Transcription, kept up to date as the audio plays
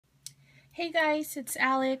Hey guys, it's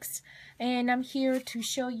Alex, and I'm here to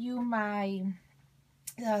show you my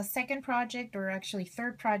second project, or actually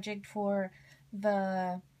third project for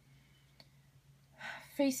the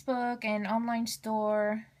Facebook and online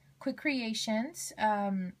store Quick Creations.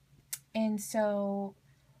 And so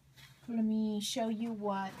let me show you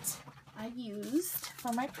what I used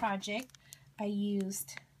for my project. I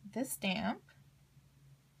used this stamp,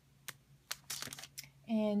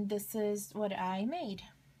 and this is what I made.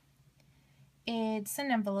 It's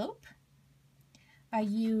an envelope. I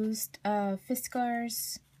used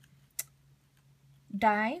Fiskars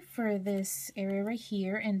die for this area right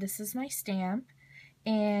here, and this is my stamp,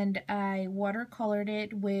 and I watercolored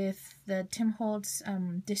it with the Tim Holtz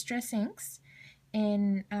Distress Inks,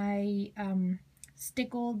 and I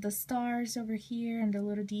stickled the stars over here and the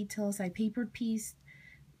little details. I paper pieced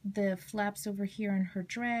the flaps over here on her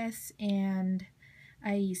dress, and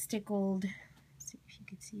I stickled, let's see if you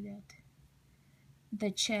could see that, the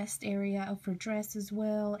chest area of her dress as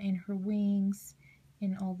well, and her wings,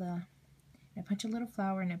 and all the, I punched a little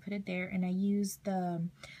flower and I put it there, and I used the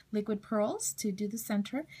liquid pearls to do the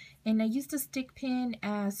center, and I used a stick pin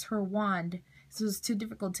as her wand, so it was too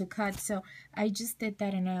difficult to cut, so I just did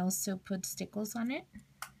that, and I also put stickles on it,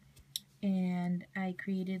 and I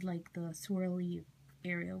created like the swirly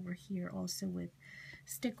area over here also with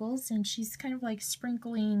stickles, and she's kind of like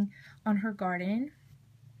sprinkling on her garden.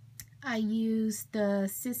 I used the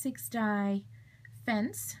Sizzix die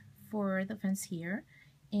fence for the fence here,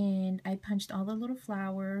 and I punched all the little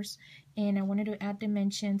flowers, and I wanted to add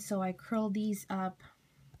dimension, so I curled these up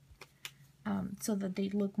so that they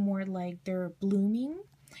look more like they're blooming.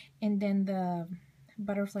 And then the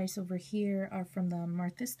butterflies over here are from the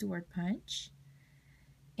Martha Stewart punch,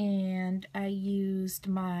 and I used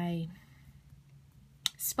my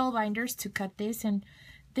spellbinders to cut this, and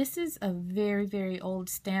this is a very old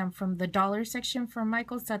stamp from the dollar section from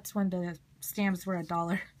Michael's. That's when the stamps were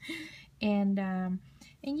 $1. And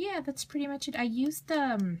yeah, that's pretty much it. I used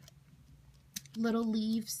the little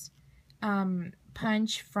leaves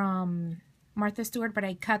punch from Martha Stewart, but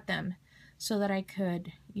I cut them so that I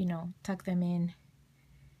could, you know, tuck them in.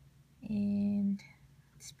 And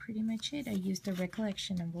that's pretty much it. I used a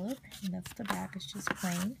recollection envelope, and that's the back. It's just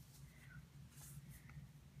plain.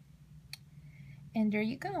 And there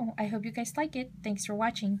you go. I hope you guys like it. Thanks for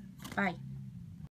watching. Bye.